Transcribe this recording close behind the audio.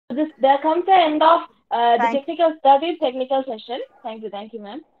There comes the end of Thank the technical session. Thank you,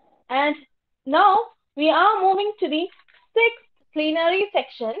 ma'am. And now we are moving to the sixth plenary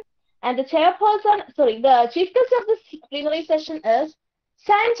section, and the chief guest of this plenary session is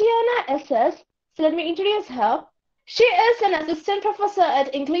Santiana SS. So let me introduce her. She is an assistant professor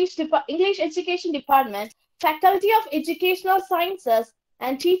at English Education Department, Faculty of Educational Sciences,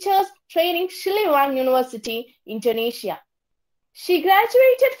 and Teachers Training, Shiliwan University, Indonesia. She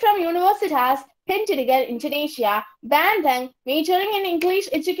graduated from Universitas Pendidikan Indonesia, Bandung, majoring in English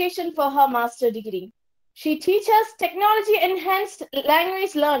education for her master's degree. She teaches technology-enhanced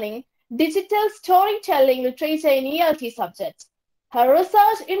language learning, digital storytelling, literature in ELT subjects. Her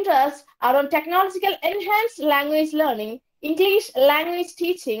research interests are on technological enhanced language learning, English language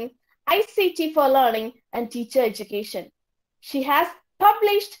teaching, ICT for learning, and teacher education. She has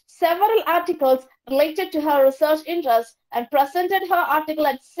published several articles related to her research interests and presented her article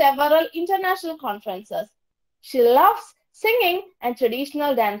at several international conferences. She loves singing and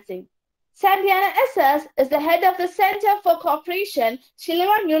traditional dancing. Santiana SS is the head of the Center for Cooperation,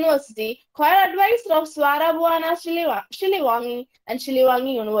 Shiliwan University, choir advisor of Swara Buana Shiliwangi and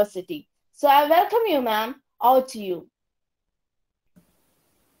Shiliwangi University. So I welcome you, ma'am. All to you.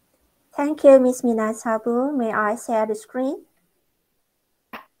 you, Miss Mina Sabu. May I share the screen?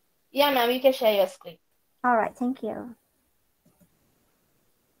 Yeah, ma'am, you can share your screen. All right, thank you.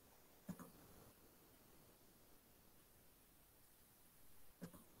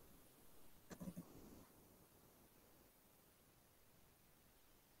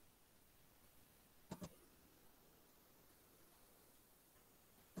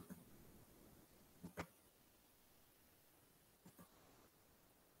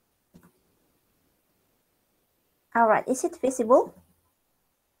 All right, is it visible?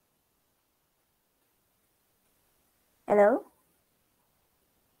 Hello?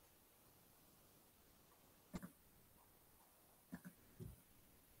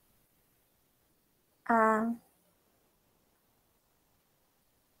 Uh,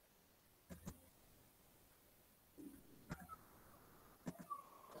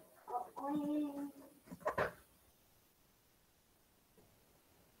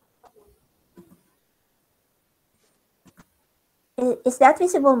 is that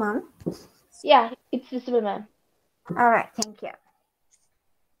visible, ma'am? Yeah, it's visible, ma'am. All right, thank you.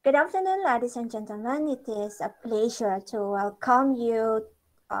 Good afternoon, ladies and gentlemen. It is a pleasure to welcome you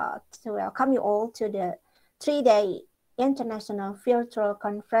all to the 3-day International Virtual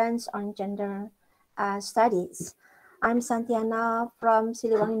Conference on Gender Studies. I'm Santiana from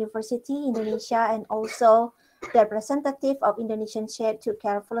Siliwangi University, Indonesia, and also the representative of Indonesian Share to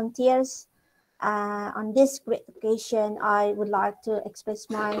Care volunteers. On this great occasion, I would like to express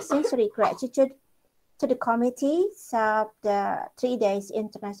my sincere gratitude to the committees of the 3 days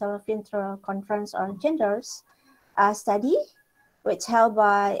International Virtual Conference on Genders study, which held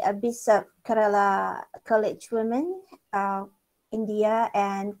by Bishop Kerala College Women, India,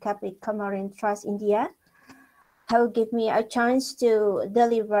 and Catholic Comorin Trust India, who give me a chance to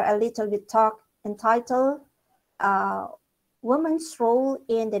deliver a little bit talk entitled Women's Role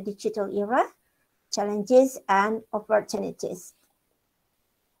in the Digital Era, Challenges and Opportunities.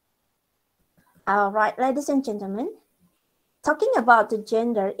 All right, ladies and gentlemen, talking about the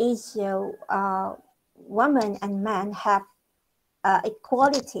gender issue, women and men have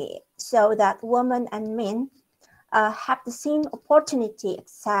equality so that women and men have the same opportunity,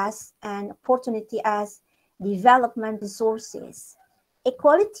 access, and opportunity as development resources.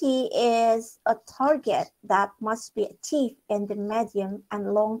 Equality is a target that must be achieved in the medium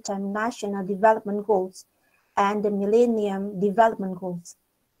and long-term national development goals and the Millennium Development Goals.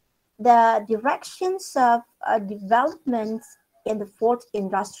 The directions of development in the fourth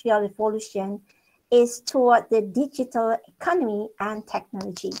industrial revolution is toward the digital economy and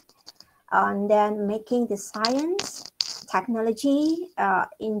technology, and then making the science, technology,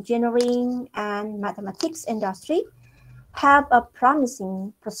 engineering, and mathematics industry have a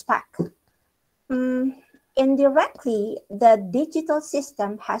promising prospect. Indirectly, the digital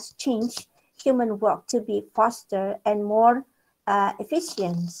system has changed human work to be faster and more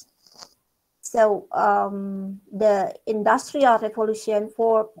efficient. So the Industrial Revolution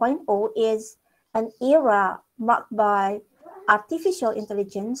 4.0 is an era marked by artificial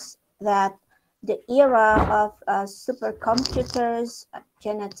intelligence, that the era of supercomputers,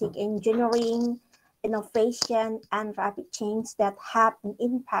 genetic engineering, innovation, and rapid change that have an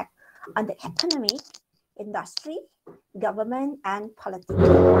impact on the economy, industry, government, and politics.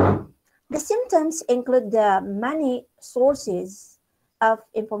 The symptoms include the many sources of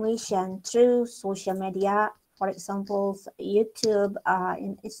information through social media, for example, YouTube,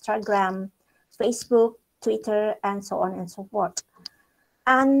 Instagram, Facebook, Twitter, and so on and so forth.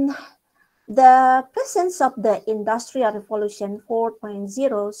 And the presence of the Industrial Revolution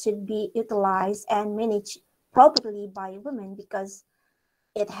 4.0 should be utilized and managed properly by women because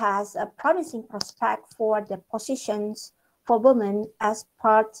it has a promising prospect for the positions for women as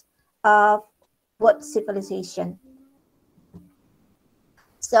part of world civilization.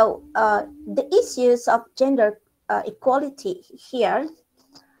 So the issues of gender equality here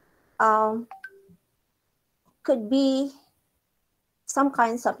um, could be some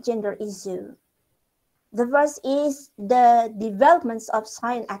kinds of gender issue. The first is the developments of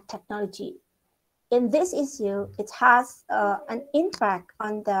science and technology. In this issue, it has an impact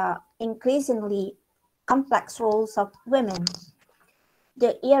on the increasingly complex roles of women.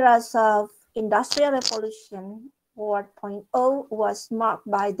 The eras of Industrial Revolution 4.0 was marked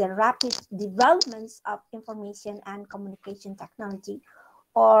by the rapid developments of information and communication technology,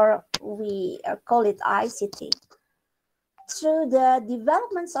 or we call it ICT. Through the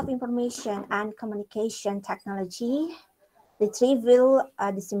developments of information and communication technology, retrieval,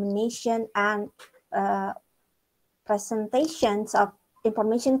 dissemination, and uh, presentations of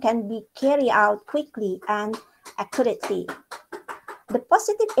information can be carried out quickly and accurately. The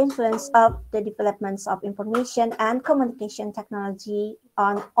positive influence of the developments of information and communication technology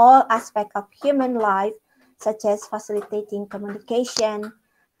on all aspects of human life, such as facilitating communication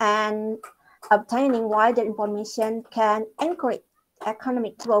and obtaining wider information, can encourage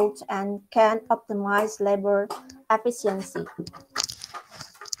economic growth and can optimize labor efficiency.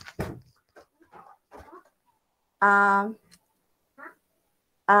 Um,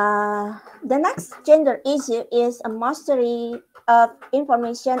 the next gender issue is a mastery of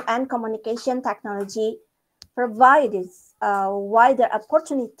information and communication technology provides a wider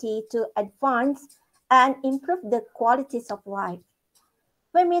opportunity to advance and improve the qualities of life.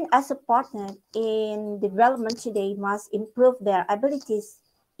 Women as a partner in development today must improve their abilities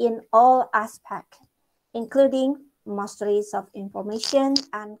in all aspects, including masteries of information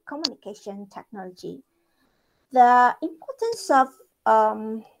and communication technology. The importance of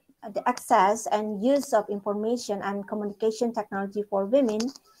the access and use of information and communication technology for women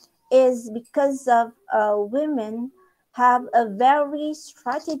is because of women have a very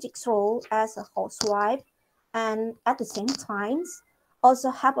strategic role as a housewife and at the same time also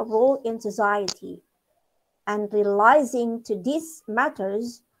have a role in society. And realizing to these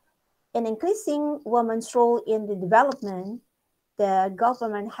matters, in increasing women's role in the development, the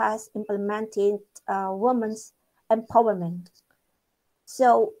government has implemented women's empowerment.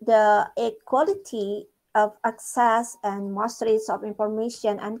 So the equality of access and masteries of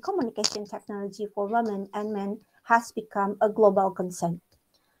information and communication technology for women and men has become a global concern.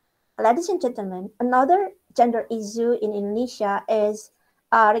 Ladies and gentlemen, another gender issue in Indonesia is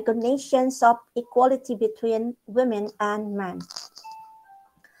recognition of equality between women and men.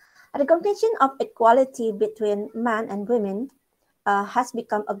 Recognition of equality between men and women has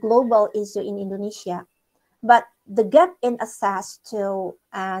become a global issue in Indonesia. But the gap in access to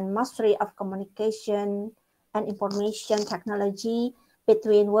and mastery of communication and information technology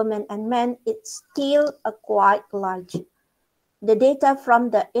between women and men is still quite large. The data from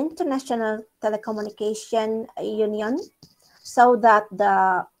the International Telecommunication Union show that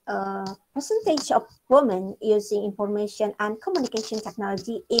the percentage of women using information and communication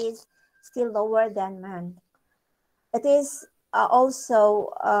technology is still lower than men. It is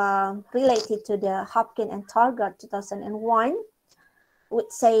also related to the Hopkins and Target 2001, which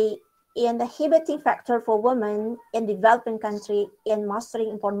say inhibiting factor for women in developing country in mastering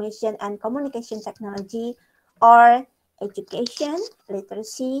information and communication technology are education,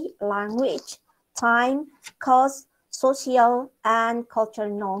 literacy, language, time, cost, social and cultural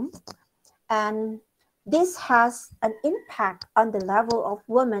norms. And this has an impact on the level of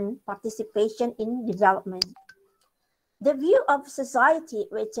women participation in development. The view of society,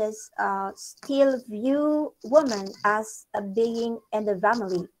 which is still view women as a being in the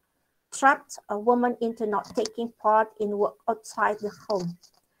family, trapped a woman into not taking part in work outside the home.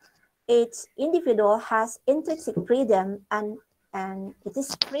 Each individual has intrinsic freedom and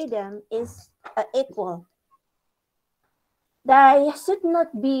this freedom is equal. They should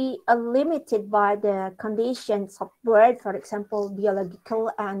not be limited by the conditions of birth, for example, biological,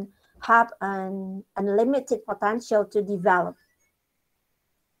 and have an unlimited potential to develop.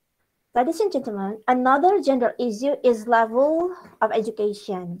 Ladies and gentlemen, another gender issue is level of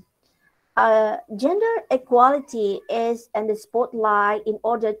education. Gender equality is in the spotlight in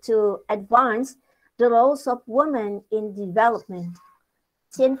order to advance the roles of women in development.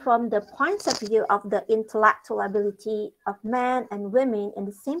 seen from the point of view of the intellectual ability of men and women in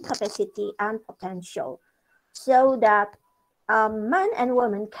the same capacity and potential, so that men and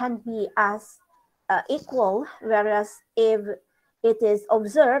women can be as equal, whereas if it is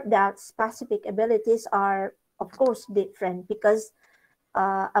observed that specific abilities are, of course, different because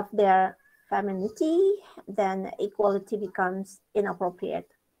of their femininity, then equality becomes inappropriate.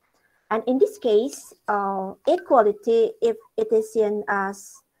 And in this case, equality, if it is seen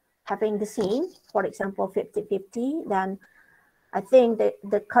as having the same, for example, 50-50, then I think that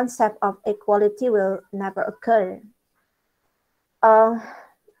the concept of equality will never occur. Uh,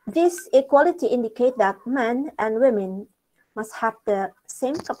 this equality indicates that men and women must have the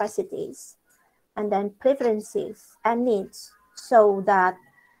same capacities and then preferences and needs, so that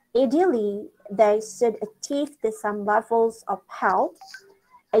ideally they should achieve the same levels of health,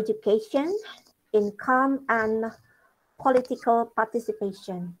 education, income, and political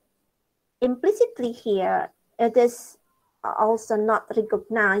participation. Implicitly here, it is also not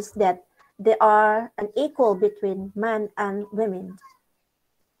recognized that there are an equal between men and women.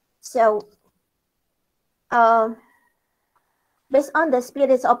 So, uh, based on the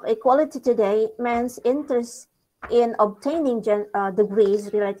spirit of equality today, men's interest in obtaining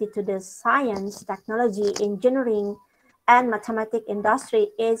degrees related to the science, technology, engineering, and mathematics industry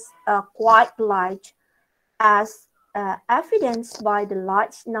is quite large, as evidenced by the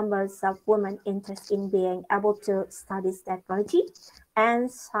large numbers of women interested in being able to study technology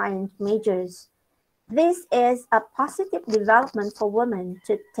and science majors. This is a positive development for women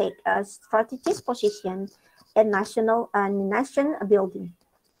to take a strategic position in national and nation building.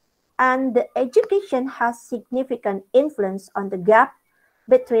 And the education has significant influence on the gap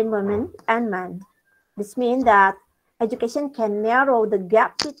between women and men. This means that education can narrow the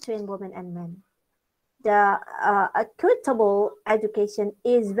gap between women and men. The equitable education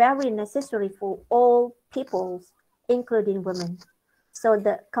is very necessary for all peoples, including women. So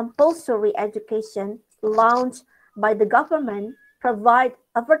the compulsory education launched by the government provide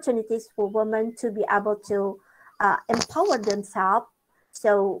opportunities for women to be able to empower themselves,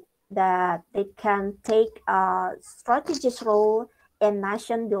 so that they can take a strategic role in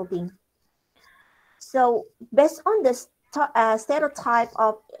nation building. So based on the stereotype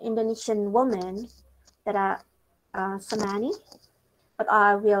of Indonesian women, there are so many, but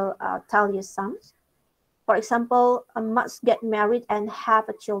I will tell you some. For example, must get married and have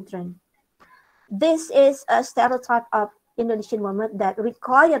a children. This is a stereotype of Indonesian women that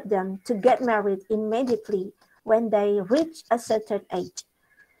required them to get married immediately when they reach a certain age.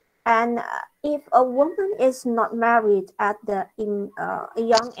 And if a woman is not married at a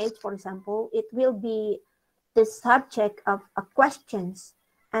young age, for example, it will be the subject of questions.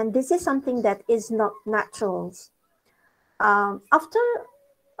 And this is something that is not natural. After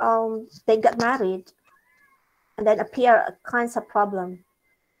they got married, and then appear kinds of problem.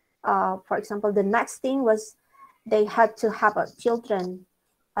 For example, the next thing was they had to have children,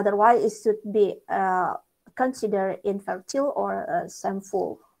 otherwise it should be considered infertile or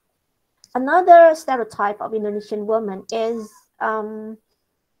shameful. Another stereotype of Indonesian woman is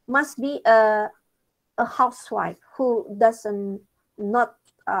must be a housewife who doesn't not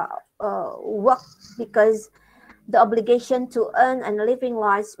work because the obligation to earn a living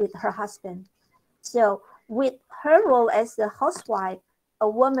lies with her husband. So with her role as the housewife, a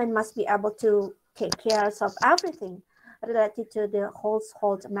woman must be able to take care of everything related to the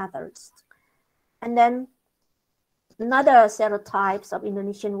household matters. And then another stereotypes of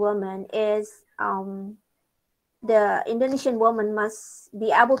Indonesian woman is the Indonesian woman must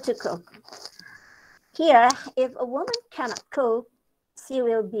be able to cook. Here, if a woman cannot cook, she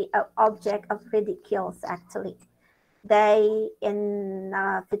will be an object of ridicule, actually. They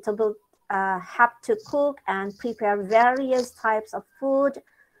inevitable have to cook and prepare various types of food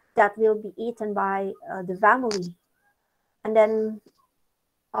that will be eaten by the family. And then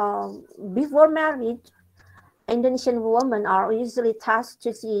before marriage, Indonesian women are usually tasked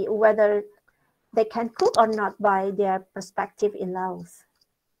to see whether they can cook or not by their prospective in-laws.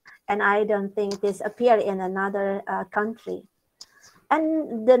 And I don't think this appear in another country.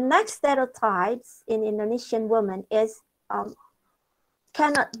 And the next stereotypes in Indonesian women is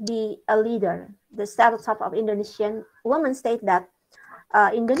cannot be a leader. The stereotype of Indonesian women state that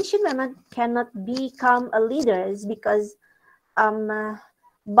Indonesian women cannot become a leaders because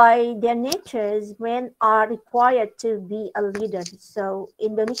by their natures, men are required to be a leader. So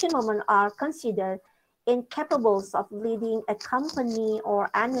Indonesian women are considered incapable of leading a company or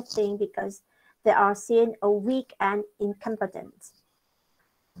anything because they are seen a weak and incompetent.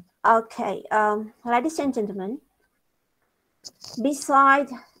 Okay, ladies and gentlemen, Beside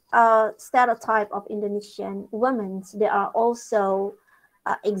stereotype of Indonesian women, there are also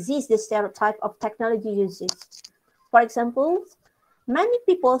exist the stereotype of technology usage. For example, many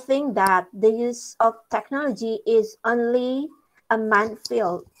people think that the use of technology is only a man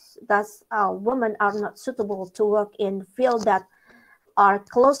field. Thus, women are not suitable to work in fields that are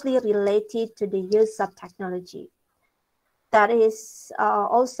closely related to the use of technology. That is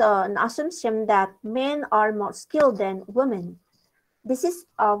also an assumption that men are more skilled than women. This is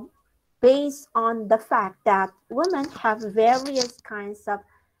based on the fact that women have various kinds of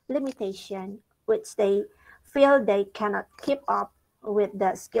limitation which they feel they cannot keep up with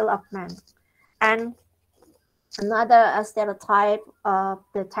the skill of men. And another stereotype of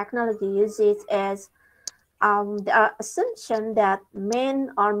the technology usage is the assumption that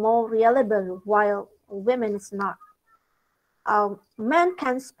men are more reliable while women is not. Men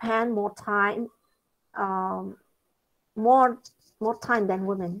can spend um, more more time than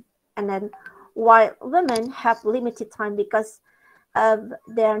women, and then while women have limited time because of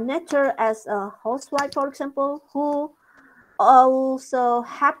their nature as a housewife, for example, who also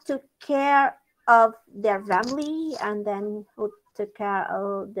have to care of their family and then who took care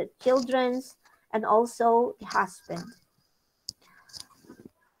of the children's and also the husband.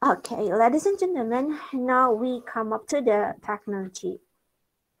 Okay, ladies and gentlemen, now we come up to the technology.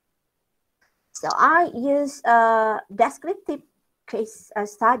 So I use a descriptive case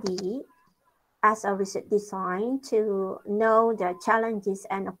study as a research design to know the challenges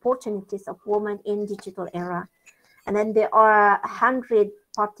and opportunities of women in digital era. And then there are 100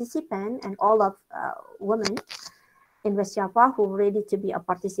 participants and all of women in West Java who are ready to be a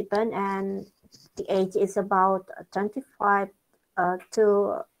participant, and the age is about 25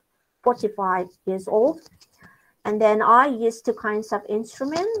 to 45 years old. And then I use two kinds of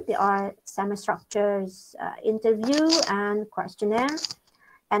instruments. There are semi-structured interview and questionnaire.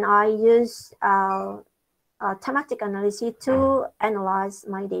 And I use thematic analysis to analyze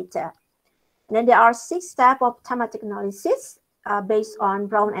my data. And then there are 6 steps of thematic analysis based on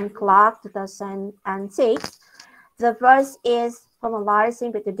Brown and Clark 2006. The first is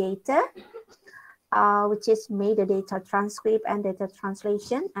formalizing with the data, which is metadata transcript and data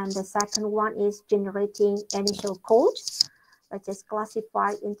translation. And the second one is generating initial codes, which is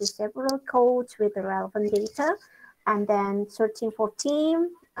classified into several codes with the relevant data. And then searching for theme.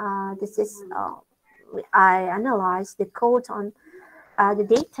 This is I analyze the code on the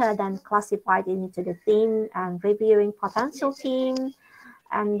data, then classified into the theme and reviewing potential theme.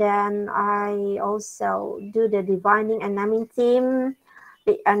 And then I also do the defining and naming theme,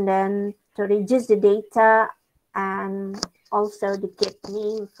 and then to reduce the data and also the get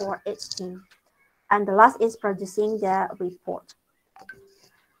name for each theme. And the last is producing the report.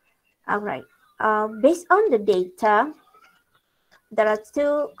 All right. Based on the data, there are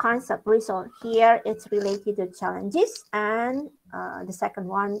 2 kinds of results. Here it's related to challenges, and the second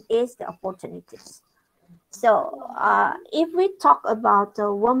one is the opportunities. So if we talk about the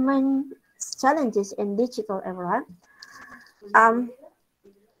women's challenges in digital era,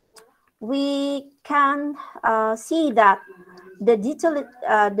 we can see that the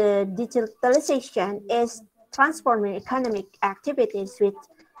digitalization is transforming economic activities with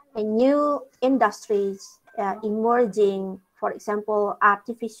new industries emerging, for example,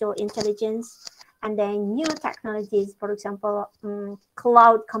 artificial intelligence, and then new technologies, for example,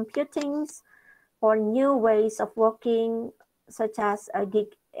 cloud computing, or new ways of working, such as a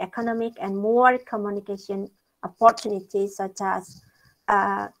gig economic, and more communication opportunities, such as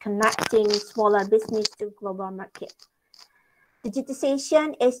connecting smaller business to global market.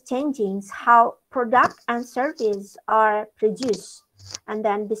 Digitization is changing how product and service are produced and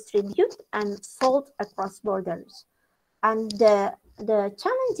then distributed and sold across borders. And the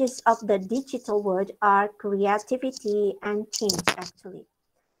challenges of the digital world are creativity and change, actually.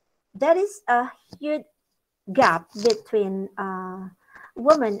 There is a huge gap between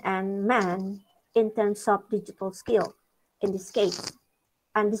women and men in terms of digital skill in this case.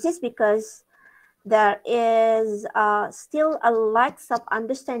 And this is because there is still a lack of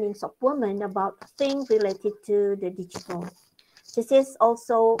understandings of women about things related to the digital. This is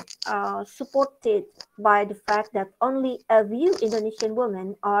also supported by the fact that only a few Indonesian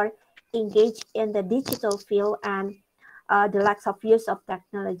women are engaged in the digital field, and the lack of use of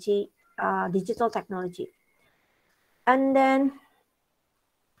technology, digital technology. And then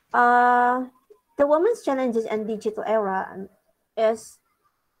the women's challenges in digital era is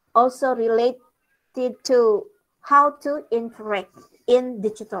also related to how to interact in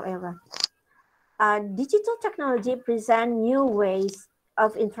digital era. Digital technology present new ways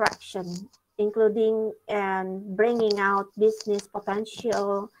of interaction, including and bringing out business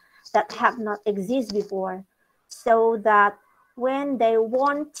potential that have not exist before, so that when they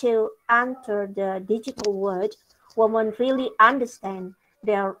want to enter the digital world, women really understand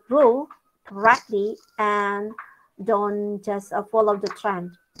their role correctly and don't just follow the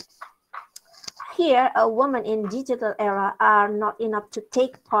trend. Here, a woman in digital era are not enough to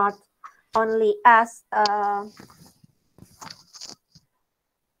take part only as I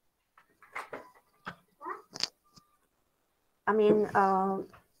mean,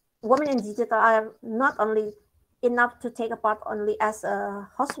 women in digital are not only enough to take a part only as a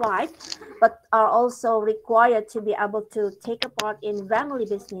housewife, but are also required to be able to take a part in family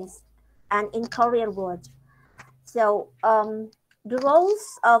business and in career world. So the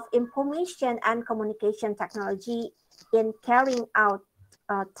roles of information and communication technology in carrying out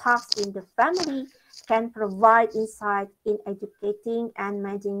tasks in the family can provide insight in educating and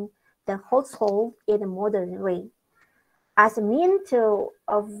managing the household in a modern way as a mean to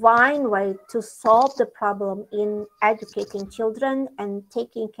a fine way to solve the problem in educating children and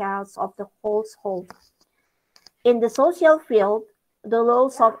taking care of the household. In the social field, the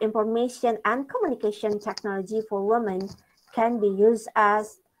roles of information and communication technology for women can be used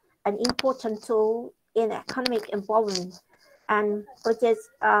as an important tool in economic empowerment, and which is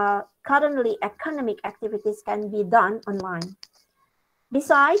currently economic activities can be done online.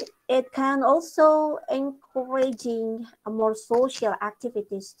 Besides, it can also encouraging more social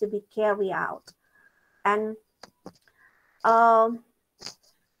activities to be carried out. And um,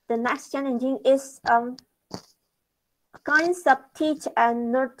 the next challenging is kinds of teach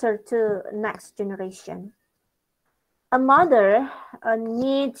and nurture to next generation. A mother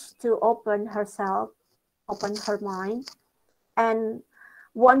needs to open herself, open her mind, and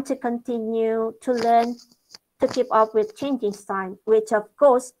want to continue to learn to keep up with changing time, which of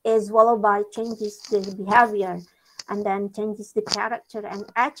course is followed by changes the behavior and then changes the character and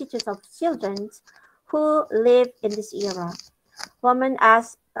attitudes of children who live in this era. Women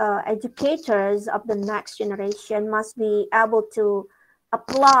as educators of the next generation must be able to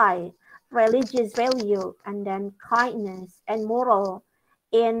apply religious value and then kindness and moral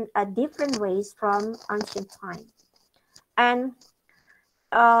in different ways from ancient time. And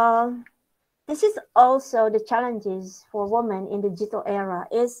uh, this is also the challenges for women in the digital era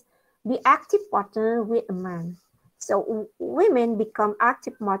is be active partner with a man. So women become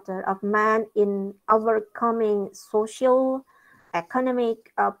active partner of man in overcoming social,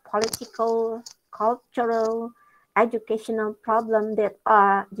 economic, political, cultural, educational problems that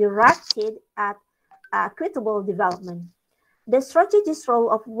are directed at equitable development. The strategic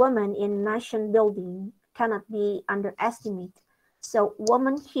role of women in nation building cannot be underestimated. So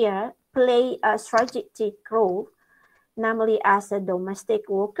women here play a strategic role, namely as a domestic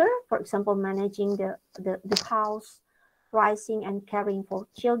worker, for example, managing the house, raising and caring for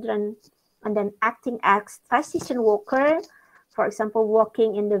children, and then acting as transition worker, for example,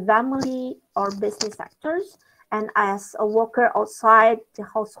 working in the family or business sectors, and as a worker outside the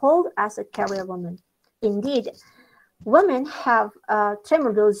household as a career woman. Indeed, women have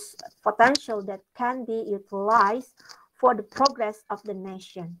tremendous potential that can be utilized for the progress of the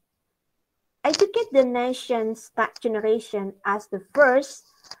nation. Educate the nation's next generation as the first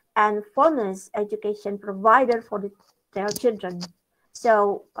and foremost education provider for their children.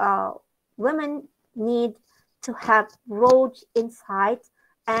 So women need to have broad insight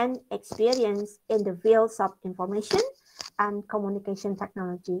and experience in the fields of information and communication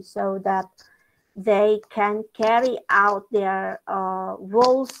technology so that they can carry out their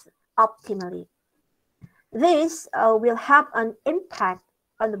roles optimally. This will have an impact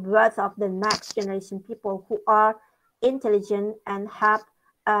on the birth of the next generation people who are intelligent and have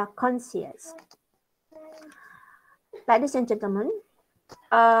conscience. Ladies and gentlemen,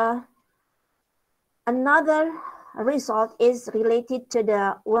 another result is related to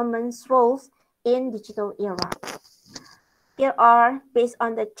the women's roles in digital era. Here are based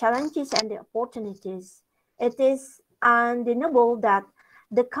on the challenges and the opportunities. It is undeniable that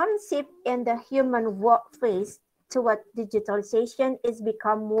the current shift in the human workplace toward digitalization is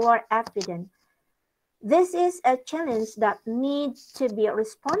become more evident. This is a challenge that needs to be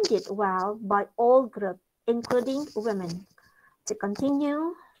responded well by all groups, including women, to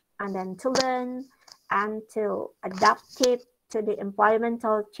continue and then to learn and to adapt it to the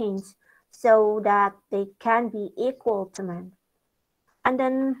environmental change so that they can be equal to men. And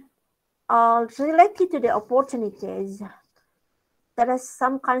then related to the opportunities, there is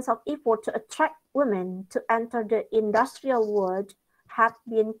some kinds of effort to attract women to enter the industrial world have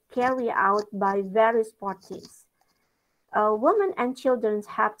been carried out by various parties. Women and children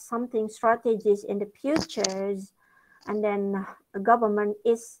have something strategies in the futures, and then the government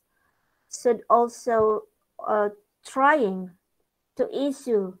is should also trying to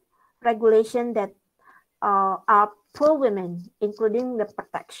issue regulation that are pro women, including the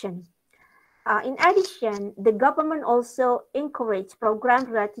protection. In addition, the government also encourage programs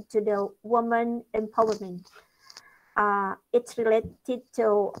related to the woman empowerment. It's related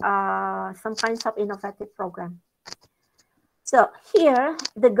to some kinds of innovative program. So here,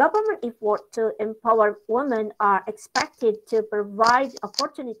 the government effort to empower women are expected to provide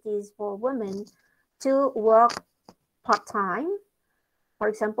opportunities for women to work part-time, for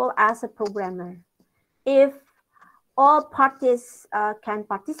example, as a programmer. If all parties can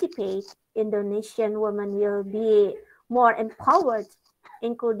participate, Indonesian women will be more empowered,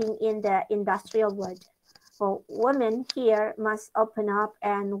 including in the industrial world. So women here must open up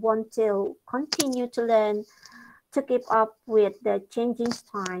and want to continue to learn to keep up with the changing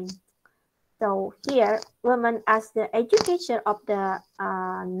time. So here, women as the educator of the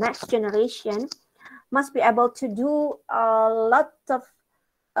next generation must be able to do a lot of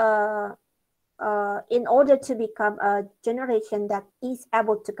in order to become a generation that is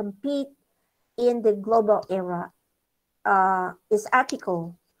able to compete in the global era, is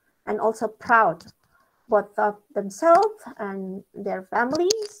ethical and also proud both of themselves and their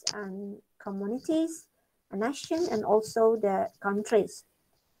families and communities, a nation, and also the countries.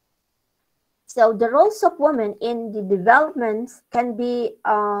 So the roles of women in the development can be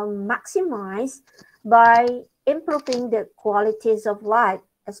maximized by improving the qualities of life,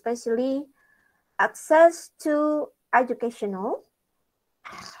 especially access to educational,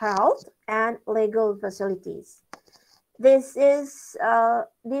 health, and legal facilities. This is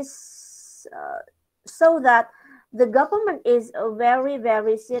so that the government is very,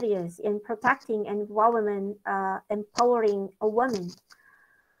 very serious in protecting and empowering a woman.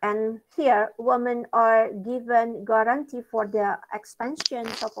 And here, women are given guarantee for the expansion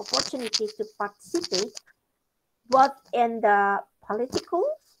of opportunity to participate both in the political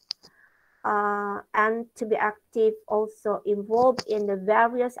and to be active, also involved in the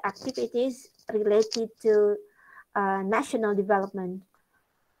various activities related to national development,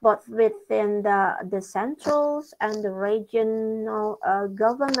 both within the centrals and the regional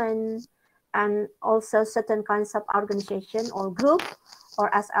government, and also certain kinds of organization or group, or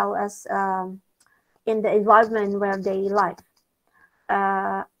as well as in the environment where they live.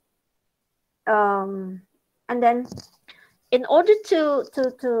 And then in order to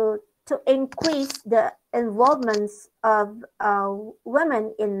increase the involvement of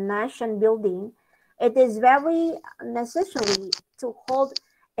women in nation building, it is very necessary to hold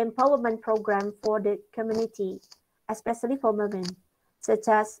empowerment program for the community, especially for women, such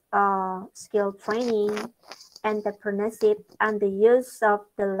as skill training, entrepreneurship, and the use of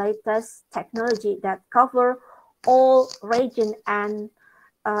the latest technology that cover all region and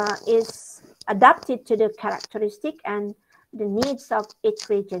is adapted to the characteristic and the needs of each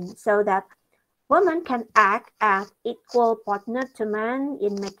region, so that women can act as equal partner to men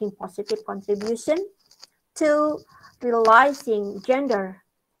in making positive contribution to realizing gender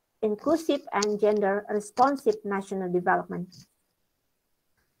inclusive and gender responsive national development.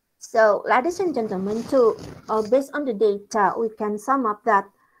 So, ladies and gentlemen, based on the data, we can sum up that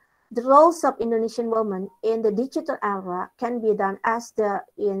the roles of Indonesian women in the digital era can be done as the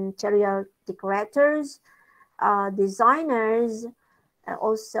interior decorators, designers,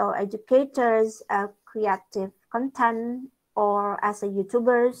 also educators, creative content, or as a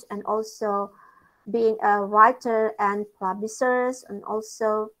YouTubers, and also being a writer and publishers, and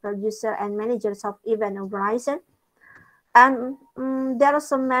also producer and managers of event organizer. And there are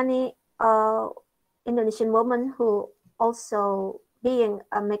so many Indonesian women who also being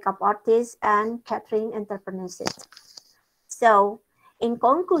a makeup artist and catering entrepreneurs. So, in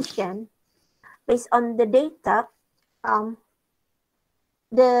conclusion, based on the data,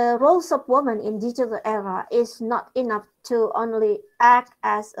 the roles of women in digital era is not enough to only act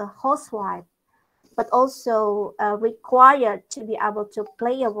as a housewife, but also required to be able to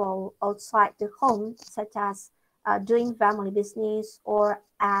play a role outside the home, such as doing family business or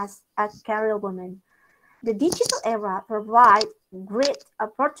as a career woman. The digital era provides great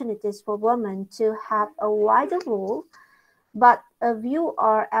opportunities for women to have a wider role, but if you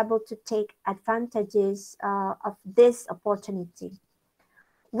are able to take advantages of this opportunity.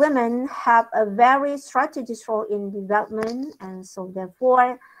 Women have a very strategic role in development, and so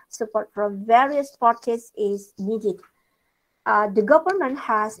therefore support from various parties is needed. The government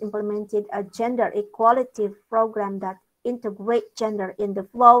has implemented a gender equality program that integrates gender in the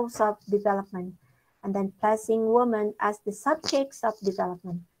flows of development. and then placing women as the subjects of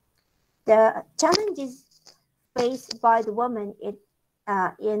development. The challenges faced by the women in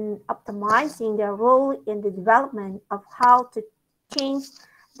optimizing their role in the development of how to change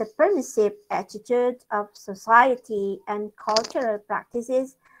the permissive attitude of society and cultural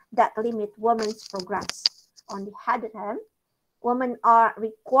practices that limit women's progress. On the other hand, women are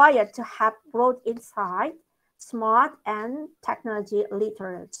required to have broad insight, smart, and technology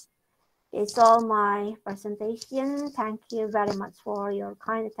literate. It's all my presentation. Thank you very much for your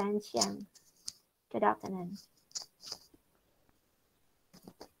kind attention. Good afternoon.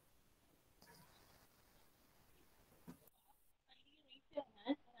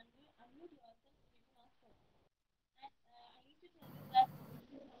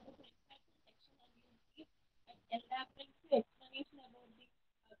 Explanation about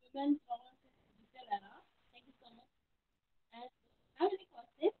the women's roles in the digital era. Thank you so much. And have any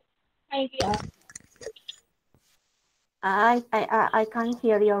questions? Kindly ask. I can't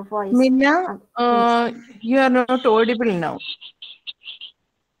hear your voice. Minna, Yes. you are not audible now.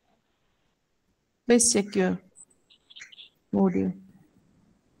 Please check your audio.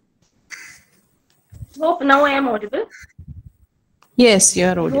 Hope now I am audible. Yes, you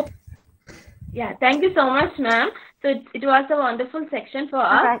are audible. Yeah, thank you so much, ma'am. So it was a wonderful section for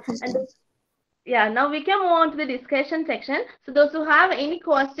us. Right. And yeah, now we can move on to the discussion section. So those who have any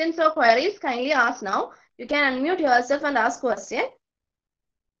questions or queries, kindly ask now. You can unmute yourself and ask question.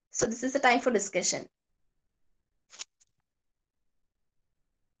 So this is the time for discussion.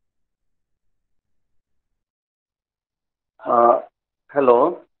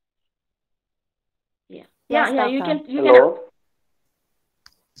 Hello. Yeah, Yes, yeah, you doctor. can. Hello.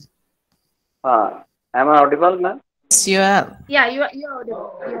 Am I audible, ma'am? Yes, you are. Yeah, you're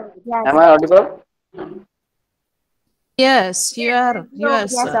audible. You're audible. Yes. Am I audible? Yes, you are.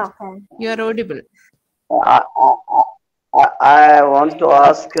 Yes, Yes, sir. doctor. You are audible. I want to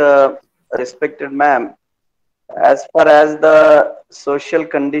ask, respected ma'am, as far as the social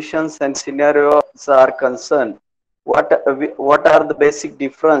conditions and scenarios are concerned, what are the basic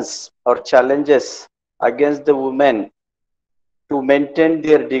difference or challenges against the women to maintain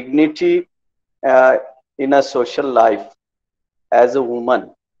their dignity in a social life as a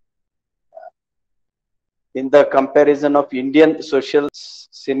woman in the comparison of Indian social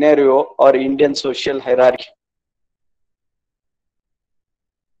scenario or Indian social hierarchy?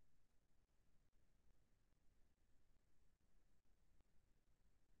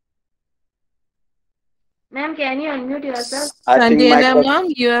 Ma'am, can you unmute yourself? I think my Sandiana, question, ma'am,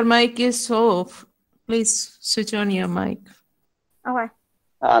 your mic is off. Please switch on your mic. All right.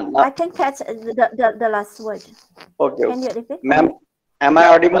 now, I can catch the last word. okay, Can you repeat? ma'am, am I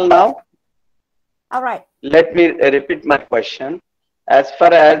audible now? All right. Let me repeat my question. As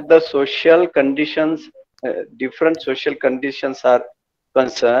far as the social conditions, different social conditions are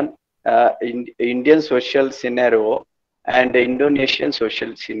concerned, in Indian social scenario and the Indonesian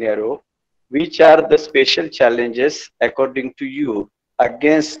social scenario, which are the special challenges according to you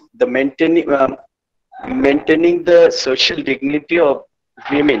against the maintaining the social dignity of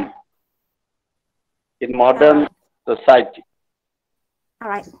women in modern society? All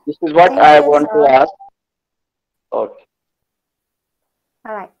right. This is what Thank I you, want to sir. ask. Okay.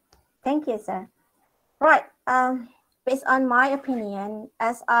 All right. Thank you, sir. Right. Based on my opinion,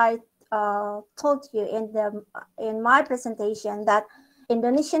 as I told you in my presentation, that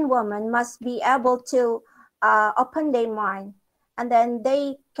Indonesian women must be able to open their mind, and then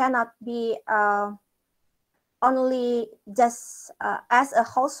they cannot be only just as a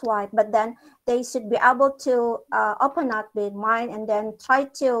housewife, but then they should be able to open up their mind and then try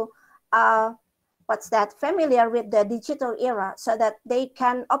to familiar with the digital era, so that they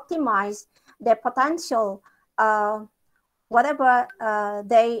can optimize their potential, whatever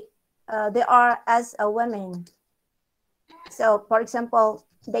they are as a woman. So, for example,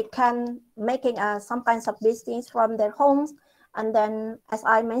 they can making some kinds of business from their homes, and then, as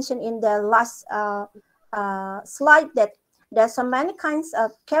I mentioned in the last slide, that there's so many kinds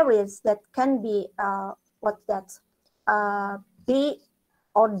of careers that can be be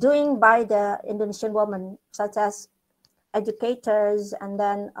or doing by the Indonesian women, such as educators, and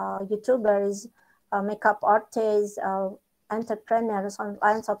then YouTubers, makeup artists, entrepreneurs, on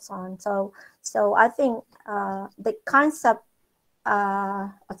lines of so on. So I think the kinds of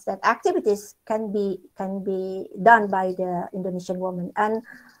activities can be done by the Indonesian woman, and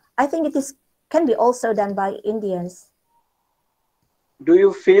I think it is can be also done by Indians. Do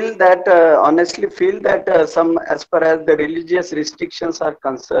you feel that, honestly feel that some, as far as the religious restrictions are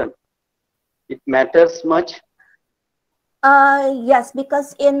concerned, it matters much? Yes,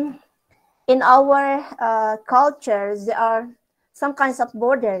 because in in our cultures, there are some kinds of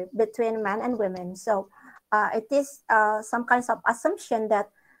border between men and women. So it is some kinds of assumption that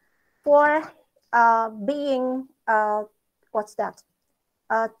for being what's that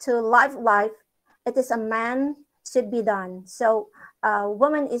to life, it is a man should be done. So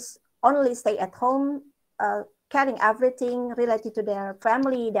woman is only stay at home, carrying everything related to their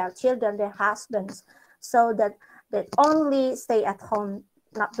family, their children, their husbands, so that they only stay at home,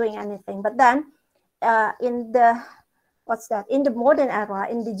 not doing anything. But then in the what's that in the modern era,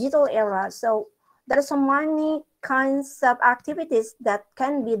 in digital era, so there are so many kinds of activities that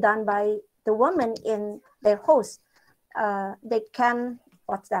can be done by the woman in their house. They can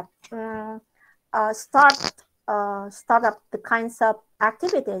what's that start up the kinds of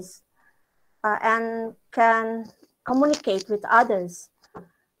activities and can communicate with others,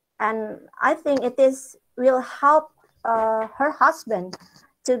 and I think it is will help her husband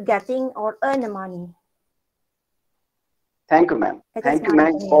to getting or earn the money. Thank you, ma'am. It is Thank you, my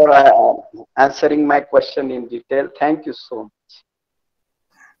ma'am, opinion. for answering my question in detail. Thank you so much.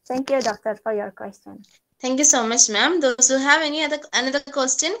 Thank you, doctor, for your question. Thank you so much, ma'am. Those who have another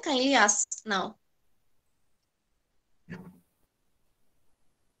question, kindly ask now.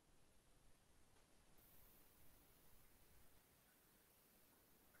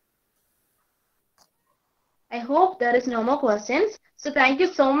 I hope there is no more questions. So thank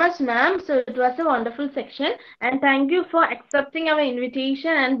you so much, ma'am. So it was a wonderful section, and thank you for accepting our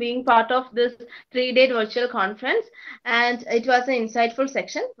invitation and being part of this 3-day virtual conference. And it was an insightful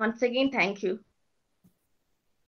section. Once again, thank you.